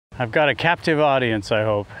I've got a captive audience, I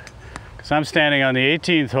hope, because I'm standing on the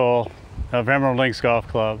 18th hole of Emerald Links Golf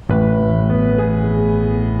Club.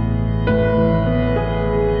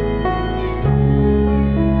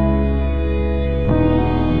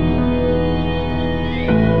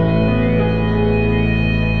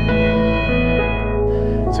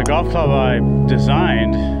 It's a golf club I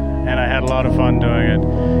designed, and I had a lot of fun doing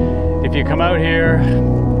it. If you come out here,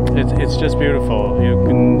 it's just beautiful. You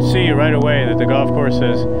can see right away that the golf course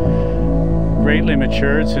has greatly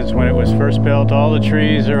matured since when it was first built. All the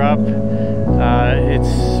trees are up. It's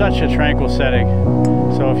such a tranquil setting.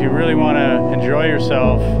 So if you really want to enjoy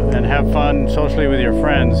yourself and have fun socially with your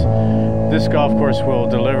friends, this golf course will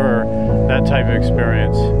deliver that type of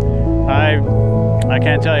experience. I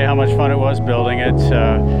can't tell you how much fun it was building it.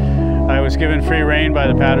 I was given free rein by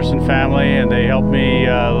the Patterson family, and they helped me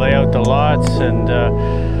lay out the lots,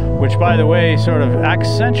 and which, by the way, sort of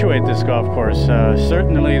accentuate this golf course.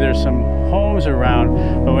 Certainly there's some homes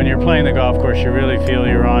around, but when you're playing the golf course, you really feel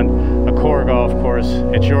you're on a core golf course.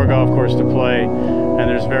 It's your golf course to play, and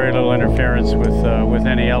there's very little interference with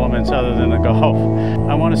any elements other than the golf.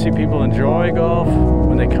 I want to see people enjoy golf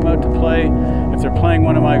when they come out to play. If they're playing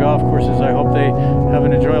one of my golf courses, I hope they have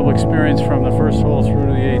an enjoyable experience from the first hole through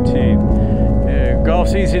to the 18th.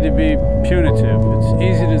 Golf's easy to be punitive. It's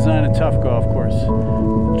easy to design a tough golf course.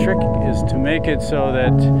 The trick is to make it so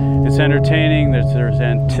that it's entertaining, that there's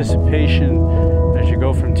anticipation as you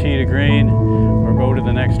go from tee to green or go to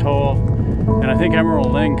the next hole. And I think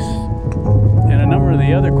Emerald Links and a number of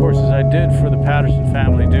the other courses I did for the Patterson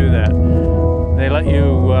family do that. They let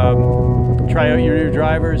you try out your new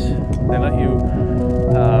drivers. They let you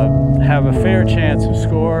have a fair chance of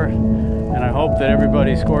score. And I hope that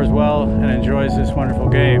everybody scores well and enjoys this wonderful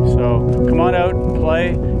game. So come on out and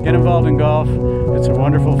play, get involved in golf. It's a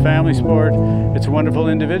wonderful family sport. It's a wonderful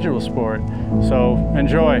individual sport. So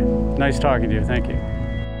enjoy. Nice talking to you. Thank you.